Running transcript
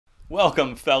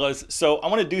Welcome, fellas. So I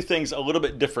want to do things a little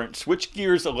bit different, switch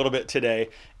gears a little bit today,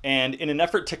 and in an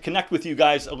effort to connect with you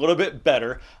guys a little bit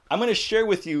better, I'm going to share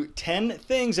with you 10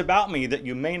 things about me that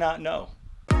you may not know.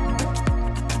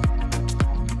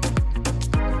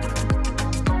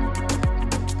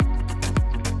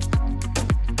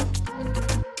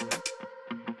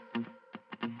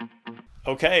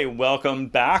 Okay, welcome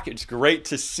back. It's great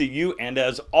to see you, and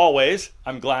as always,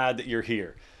 I'm glad that you're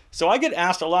here. So I get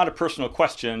asked a lot of personal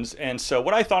questions, and so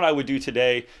what I thought I would do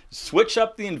today, switch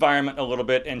up the environment a little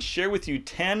bit and share with you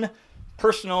 10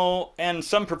 personal and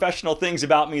some professional things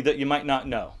about me that you might not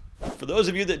know. For those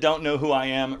of you that don't know who I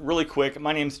am, really quick,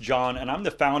 my name's John, and I'm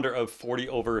the founder of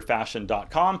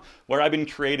 40overfashion.com, where I've been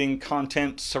creating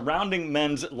content surrounding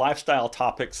men's lifestyle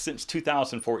topics since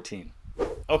 2014.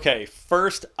 Okay,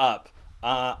 first up.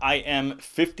 I am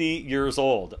 50 years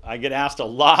old. I get asked a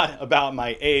lot about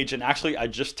my age, and actually I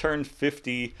just turned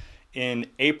 50 in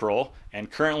April, and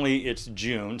currently it's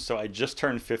June, so I just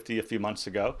turned 50 a few months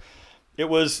ago. It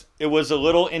was a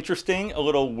little interesting, a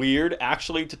little weird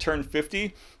actually to turn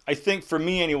 50. I think for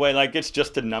me anyway, like it's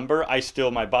just a number.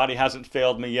 My body hasn't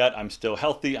failed me yet. I'm still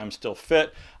healthy, I'm still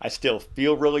fit, I still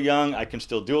feel really young, I can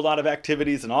still do a lot of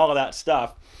activities and all of that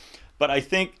stuff. But I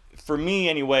think for me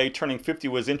anyway, turning 50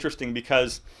 was interesting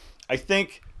because I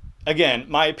think, again,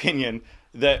 my opinion,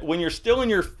 that when you're still in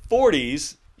your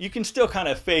 40s, you can still kind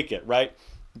of fake it, right?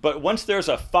 But once there's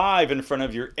a 5 in front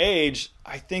of your age,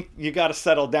 I think you got to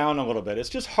settle down a little bit. It's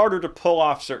just harder to pull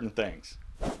off certain things.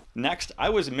 Next, I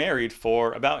was married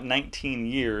for about 19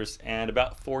 years and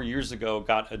about 4 years ago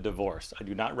got a divorce. I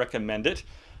do not recommend it,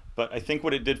 but I think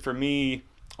what it did for me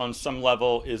on some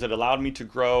level is it allowed me to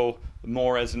grow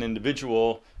more as an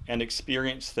individual and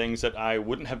experience things that I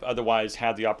wouldn't have otherwise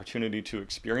had the opportunity to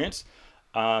experience.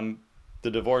 The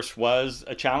divorce was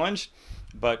a challenge,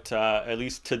 but at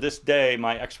least to this day,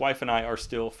 my ex-wife and I are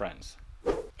still friends.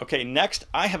 Okay, next,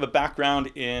 I have a background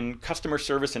in customer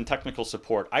service and technical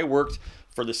support. I worked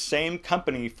for the same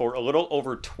company for a little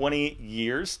over 20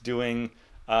 years doing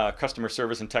customer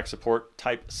service and tech support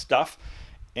type stuff.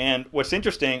 And what's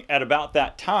interesting, at about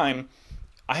that time,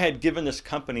 I had given this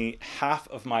company half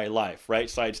of my life, right?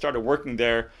 So I had started working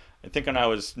there, I think when I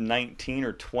was 19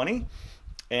 or 20.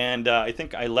 And I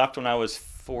think I left when I was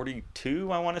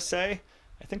 42, I want to say.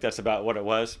 I think that's about what it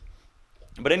was.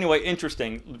 But anyway,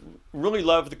 interesting. Really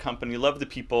love the company, love the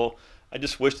people. I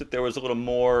just wish that there was a little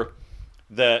more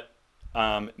that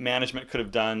management could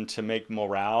have done to make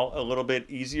morale a little bit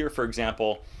easier. For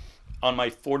example, on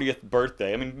my 40th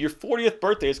birthday. I mean, your 40th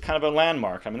birthday is kind of a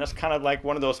landmark. I mean, that's kind of like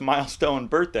one of those milestone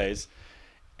birthdays.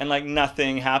 And like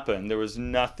nothing happened. There was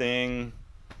nothing,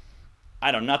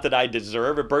 I don't know, not that I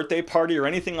deserve a birthday party or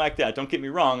anything like that. Don't get me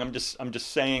wrong. I'm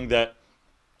just saying that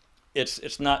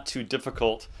it's not too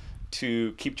difficult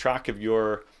to keep track of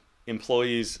your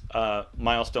employees'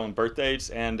 milestone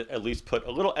birthdays and at least put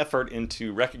a little effort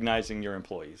into recognizing your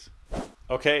employees.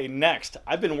 Okay, next,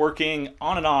 I've been working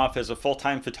on and off as a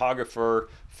full-time photographer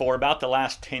for about the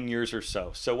last 10 years or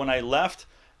so. So when I left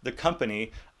the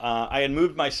company, I had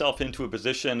moved myself into a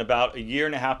position about a year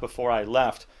and a half before I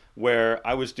left where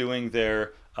I was doing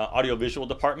their audiovisual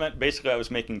department. Basically, I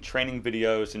was making training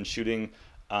videos and shooting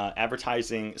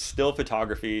advertising still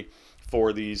photography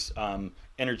for these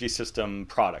energy system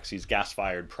products, these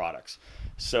gas-fired products.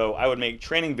 So I would make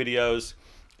training videos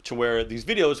to where these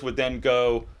videos would then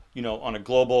go on a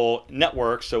global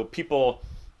network so people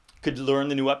could learn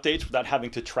the new updates without having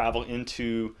to travel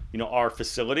into, our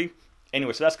facility.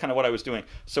 Anyway, so that's kind of what I was doing.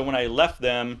 So when I left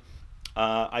them,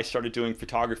 I started doing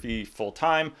photography full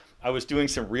time. I was doing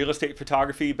some real estate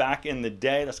photography back in the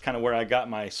day. That's kind of where I got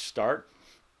my start.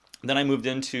 Then I moved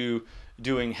into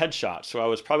doing headshots. So I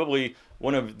was probably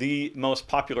one of the most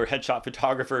popular headshot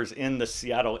photographers in the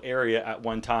Seattle area at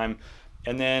one time,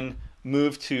 and then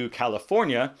moved to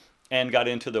California and got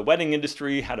into the wedding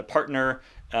industry, had a partner,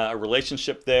 a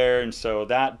relationship there. And so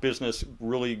that business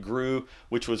really grew,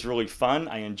 which was really fun.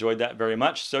 I enjoyed that very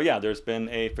much. So yeah, there's been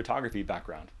a photography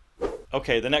background.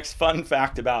 Okay, the next fun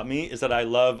fact about me is that I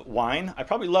love wine. I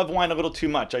probably love wine a little too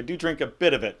much. I do drink a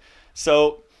bit of it.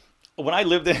 So when I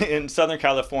lived in Southern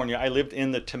California, I lived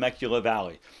in the Temecula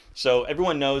Valley. So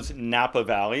everyone knows Napa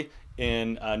Valley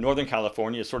in Northern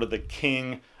California is sort of the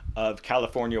king of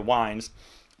California wines.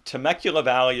 Temecula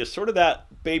Valley is sort of that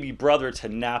baby brother to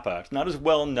Napa. It's not as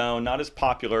well known, not as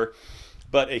popular,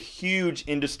 but a huge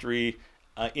industry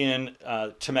in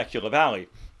Temecula Valley.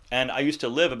 And I used to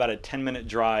live about a 10-minute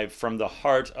drive from the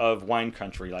heart of wine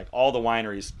country, like all the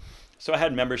wineries. So I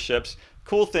had memberships.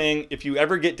 Cool thing, if you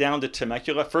ever get down to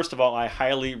Temecula, first of all, I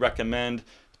highly recommend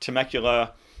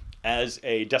Temecula as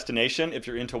a destination if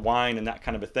you're into wine and that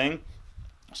kind of a thing.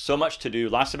 So much to do,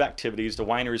 lots of activities. The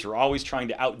wineries are always trying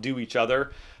to outdo each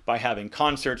other by having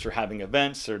concerts or having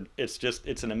events, or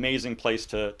it's an amazing place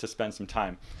to spend some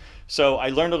time. So I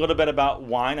learned a little bit about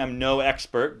wine. I'm no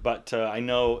expert, but I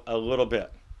know a little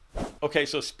bit. Okay,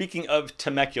 so speaking of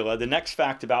Temecula, the next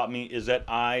fact about me is that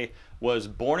I was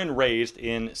born and raised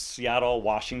in Seattle,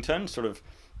 Washington, sort of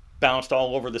bounced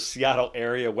all over the Seattle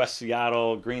area, West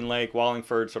Seattle, Green Lake,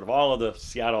 Wallingford, sort of all of the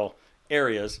Seattle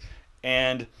areas,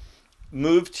 and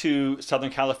moved to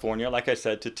Southern California, like I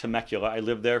said, to Temecula. I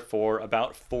lived there for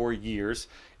about 4 years,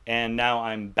 and now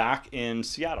I'm back in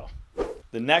Seattle.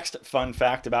 The next fun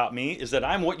fact about me is that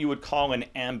I'm what you would call an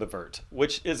ambivert,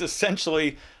 which is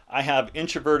essentially I have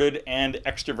introverted and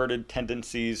extroverted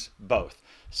tendencies both.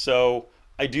 So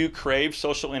I do crave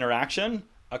social interaction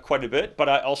quite a bit, but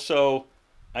I also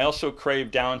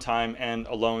crave downtime and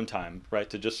alone time, right?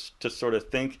 To sort of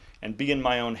think and be in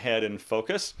my own head and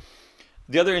focus.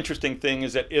 The other interesting thing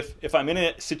is that if I'm in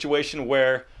a situation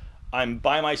where I'm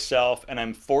by myself and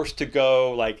I'm forced to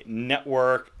go like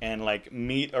network and like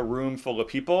meet a room full of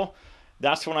people,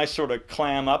 that's when I sort of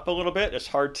clam up a little bit. It's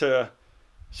hard to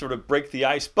sort of break the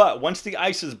ice, but once the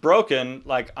ice is broken,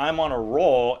 like I'm on a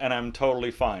roll and I'm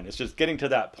totally fine. It's just getting to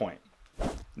that point.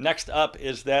 Next up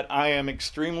is that I am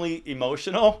extremely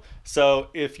emotional. So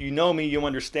if you know me, you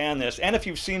understand this. And if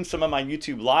you've seen some of my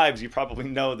YouTube lives, you probably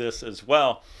know this as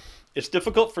well. It's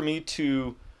difficult for me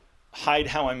to hide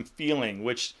how I'm feeling,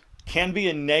 which can be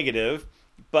a negative,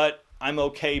 but I'm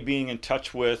okay being in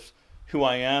touch with who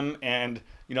I am and,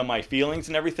 you know, my feelings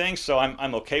and everything. So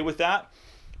I'm okay with that.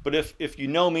 But if you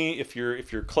know me, if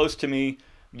you're close to me,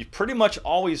 you pretty much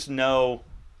always know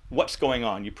what's going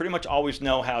on. You pretty much always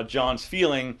know how John's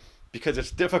feeling because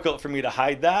it's difficult for me to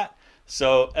hide that.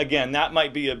 So again, that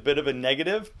might be a bit of a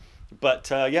negative, but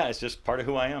yeah, it's just part of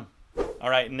who I am. All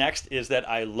right, next is that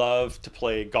I love to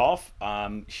play golf.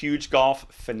 Huge golf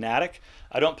fanatic.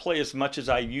 I don't play as much as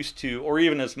I used to, or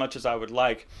even as much as I would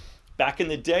like. Back in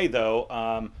the day though,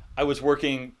 I was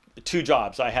working 2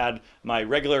 jobs. I had my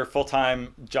regular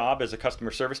full-time job as a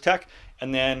customer service tech,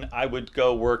 and then I would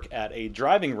go work at a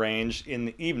driving range in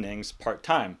the evenings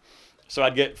part-time. So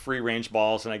I'd get free range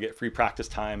balls and I get free practice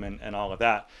time and all of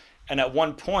that. And at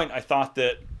one point I thought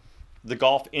that the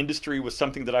golf industry was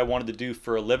something that I wanted to do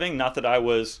for a living. Not that I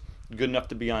was good enough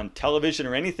to be on television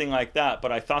or anything like that,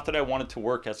 but I thought that I wanted to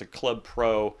work as a club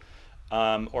pro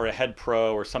or a head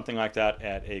pro or something like that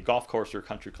at a golf course or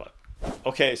country club.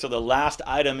 Okay, so the last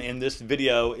item in this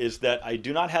video is that I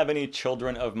do not have any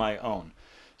children of my own.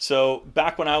 So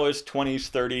back when I was 20s,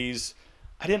 30s,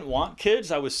 I didn't want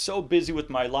kids. I was so busy with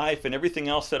my life and everything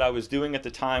else that I was doing at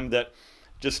the time that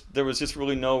there was just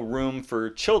really no room for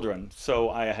children.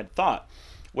 So I had thought.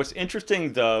 What's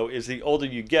interesting though is the older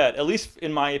you get, at least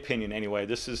in my opinion anyway,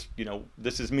 this is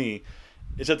me,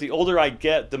 is that the older I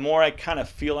get, the more I kind of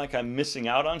feel like I'm missing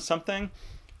out on something.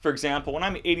 For example, when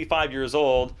I'm 85 years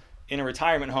old, in a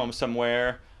retirement home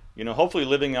somewhere, you know, hopefully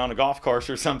living on a golf course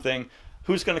or something,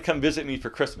 who's going to come visit me for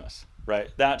Christmas, right?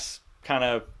 That's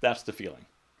the feeling.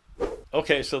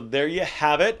 Okay, so there you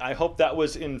have it. I hope that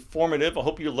was informative. I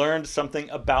hope you learned something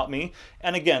about me.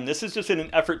 And again, this is just in an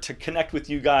effort to connect with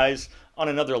you guys on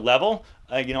another level.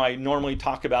 You know, I normally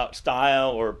talk about style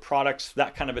or products,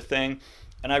 that kind of a thing.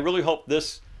 And I really hope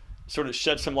this sort of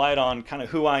sheds some light on kind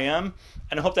of who I am.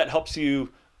 And I hope that helps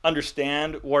you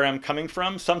understand where I'm coming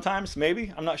from sometimes,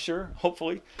 maybe, I'm not sure,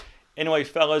 hopefully. Anyway,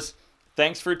 fellas,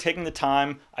 thanks for taking the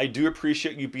time. I do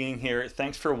appreciate you being here.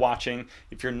 Thanks for watching.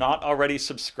 If you're not already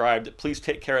subscribed, please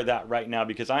take care of that right now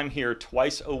because I'm here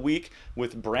twice a week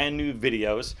with brand new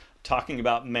videos talking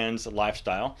about men's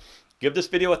lifestyle. Give this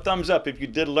video a thumbs up if you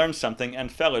did learn something,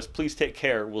 and fellas, please take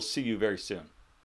care. We'll see you very soon.